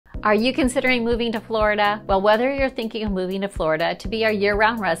Are you considering moving to Florida? Well, whether you're thinking of moving to Florida to be a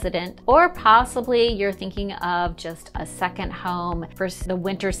year-round resident, or possibly you're thinking of just a second home for the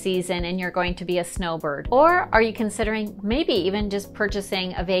winter season and you're going to be a snowbird, or are you considering maybe even just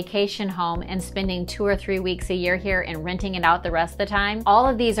purchasing a vacation home and spending 2 or 3 weeks a year here and renting it out the rest of the time? All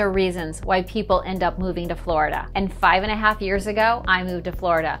of these are reasons why people end up moving to Florida. And 5.5 years ago, I moved to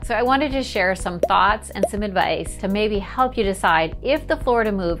Florida. So I wanted to share some thoughts and some advice to maybe help you decide if the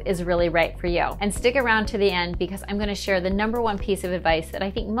Florida move is really right for you. And stick around to the end because I'm going to share the #1 piece of advice that I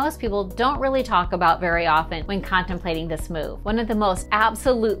think most people don't really talk about very often when contemplating this move. One of the most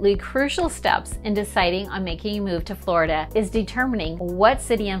absolutely crucial steps in deciding on making a move to Florida is determining what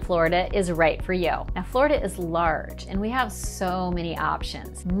city in Florida is right for you. Now, Florida is large and we have so many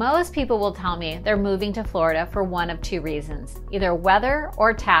options. Most people will tell me they're moving to Florida for one of 2 reasons, either weather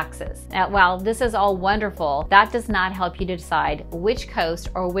or taxes. Now, while this is all wonderful, that does not help you to decide which coast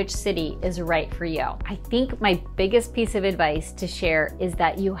or which city is right for you. I think my biggest piece of advice to share is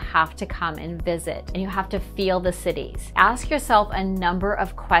that you have to come and visit and you have to feel the cities. Ask yourself a number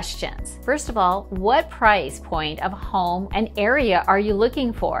of questions. First of all, what price point of home and area are you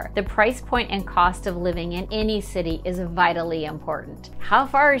looking for? The price point and cost of living in any city is vitally important. How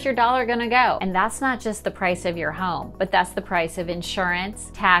far is your dollar gonna go? And that's not just the price of your home, but that's the price of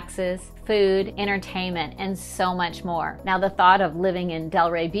insurance, taxes, food, entertainment, and so much more. Now, the thought of living in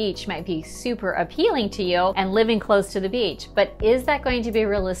Delray Beach might be super appealing to you and living close to the beach, but is that going to be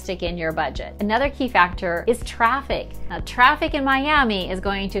realistic in your budget? Another key factor is traffic. Now, traffic in Miami is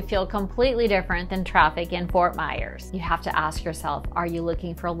going to feel completely different than traffic in Fort Myers. You have to ask yourself, are you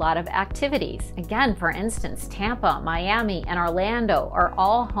looking for a lot of activities? Again, for instance, Tampa, Miami, and Orlando are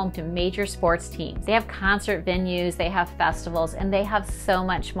all home to major sports teams. They have concert venues, they have festivals, and they have so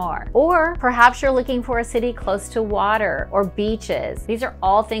much more. Or perhaps you're looking for a city close to water or beaches. These are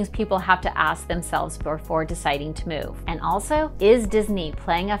all things people have to ask themselves before deciding to move. And also, is Disney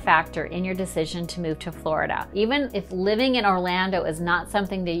playing a factor in your decision to move to Florida? Even if living in Orlando is not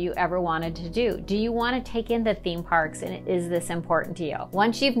something that you ever wanted to do you want to take in the theme parks, and is this important to you?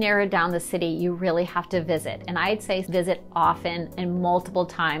 Once you've narrowed down the city, you really have to visit. And I'd say visit often and multiple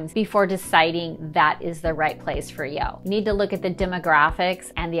times before deciding that is the right place for you. You need to look at the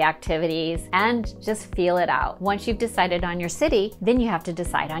demographics and the activities and just feel it out. Once you've decided on your city, then you have to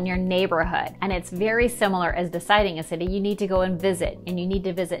decide on your neighborhood. And it's very similar as deciding a city. You need to go and visit, and you need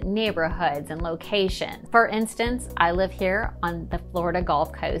to visit neighborhoods and locations. For instance, I live here on the Florida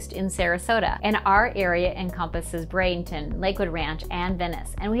Gulf Coast in Sarasota, and our area encompasses Bradenton, Lakewood Ranch, and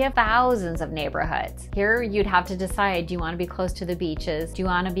Venice, and we have thousands of neighborhoods. Here you'd have to decide, do you want to be close to the beaches? Do you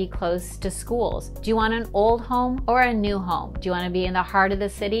want to be close to schools? Do you want an old home or a new home? Do you want to be in the heart of the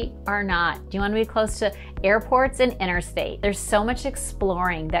city or not? Do you want to be close to airports and interstate? There's so much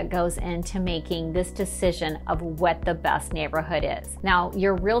exploring that goes into making this decision of what the best neighborhood is. Now,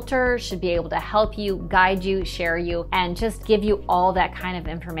 your realtor should be able to help you, guide you, share you, and just give you all that kind of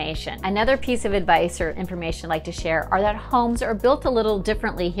information. Another piece of advice or information I'd like to share are that homes are built a little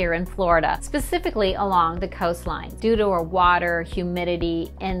differently here in Florida, specifically along the coastline. Due to our water,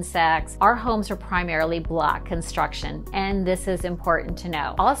 humidity, insects, our homes are primarily block construction, and this is important to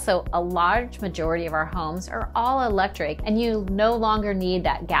know. Also, a large majority of our homes are all electric, and you no longer need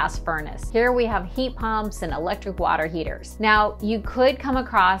that gas furnace. Here we have heat pumps and electric water heaters. Now, you could come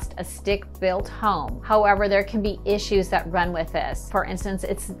across a stick-built home. However, there can be issues that run with this. For instance,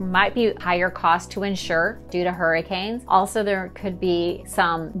 it might be higher cost to insure due to hurricanes. Also, there could be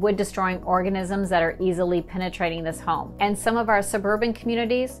some wood-destroying organisms that are easily penetrating this home. And some of our suburban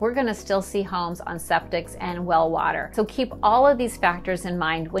communities, we're going to still see homes on septics and well water. So keep all of these factors in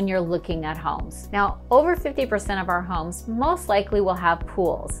mind when you're looking at homes. Now, over 50% of our homes most likely will have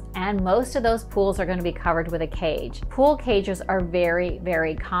pools, and most of those pools are going to be covered with a cage. Pool cages are very,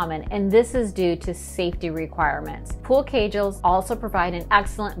 very common, and this is due to safety requirements. Pool cages also provide an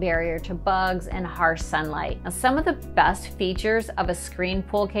excellent barrier to bugs and harsh sunlight. Now, some of the best features of a screened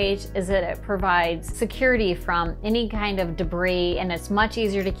pool cage is that it provides security from any kind of debris, and it's much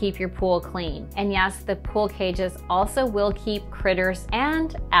easier to keep your pool clean. And yes, the pool cages also will keep critters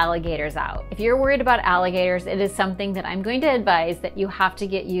and alligators out. If you're worried about alligators, it is something that I'm going to advise that you have to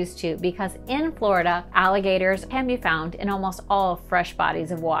get used to, because in Florida, alligators can be found in almost all fresh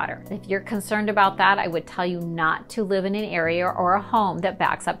bodies of water. If you're concerned about that, I would tell you not to live in an area or a home that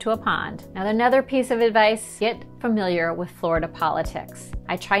backs up to a pond. Now, another piece of advice, get familiar with Florida politics.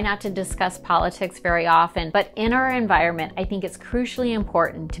 I try not to discuss politics very often, but in our environment, I think it's crucially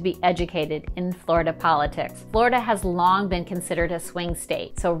important to be educated in Florida politics. Florida has long been considered a swing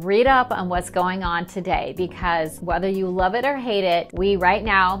state, so So read up on what's going on today, because whether you love it or hate it, we right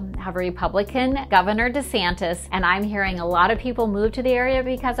now have a Republican Governor DeSantis, and I'm hearing a lot of people move to the area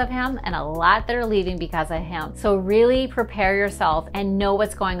because of him and a lot that are leaving because of him. So really prepare yourself and know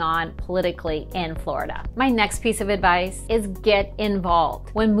what's going on politically in Florida. My next piece of advice is get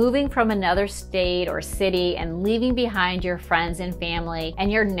involved. When moving from another state or city and leaving behind your friends and family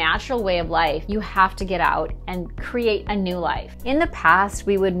and your natural way of life, you have to get out and create a new life. In the past,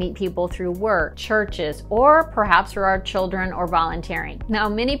 we would meet people through work, churches, or perhaps through our children or volunteering. Now,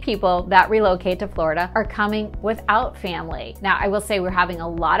 many people that relocate to Florida are coming without family. Now, I will say we're having a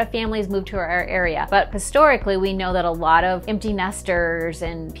lot of families move to our area, but historically, we know that a lot of empty nesters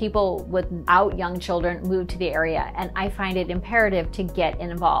and people without young children move to the area, and I find it imperative to get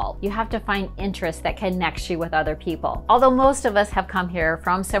involved. You have to find interest that connects you with other people. Although most of us have come here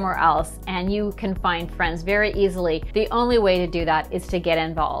from somewhere else and you can find friends very easily, the only way to do that is to get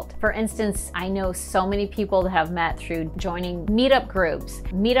involved. For instance, I know so many people that have met through joining meetup groups.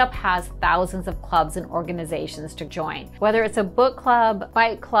 Meetup has thousands of clubs and organizations to join. Whether it's a book club,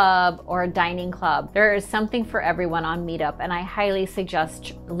 bike club, or a dining club, there is something for everyone on Meetup, and I highly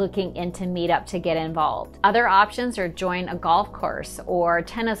suggest looking into Meetup to get involved. Other options are join a golf course or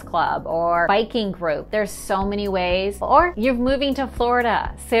tennis club or biking group. There's so many ways. Or you're moving to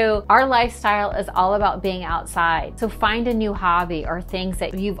Florida, so our lifestyle is all about being outside. So find a new hobby or things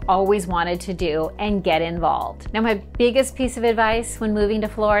that you've always wanted to do and get involved. Now, my biggest piece of advice when moving to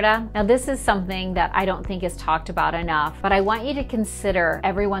Florida, now this is something that I don't think is talked about enough, but I want you to consider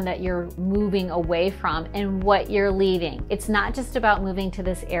everyone that you're moving away from and what you're leaving. It's not just about moving to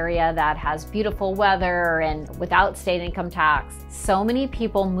this area that has beautiful weather and without state income tax. So many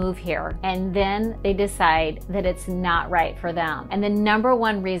people move here and then they decide that it's not right for them. And the number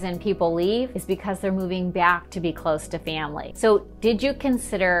one reason people leave is because they're moving back to be close to family. So did you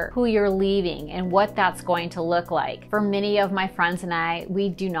consider who you're leaving and what that's going to look like? For many of my friends and I, we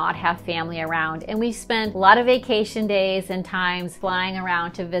do not have family around, and we spend a lot of vacation days and times flying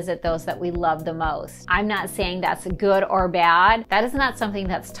around to visit those that we love the most. I'm not saying that's good or bad. That is not something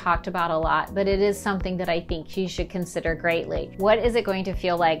that's talked about a lot, but it is something that I think you should consider greatly. What is it going to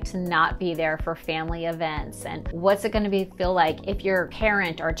feel like to not be there for family events? And what's it going to feel like if your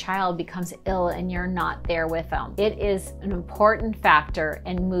parent or child becomes ill and you're not there with them? It is an important factor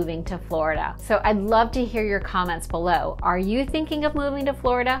in moving to Florida. So I'd love to hear your comments below. Are you thinking of moving to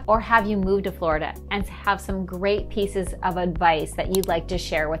Florida, or have you moved to Florida and have some great pieces of advice that you'd like to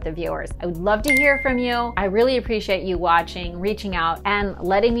share with the viewers? I would love to hear from you. I really appreciate you watching, reaching out, and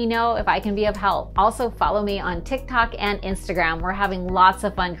letting me know if I can be of help. Also, follow me on TikTok and Instagram. We're having lots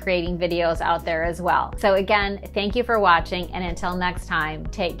of fun creating videos out there as well. So again, thank you for watching, and until next time,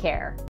 take care.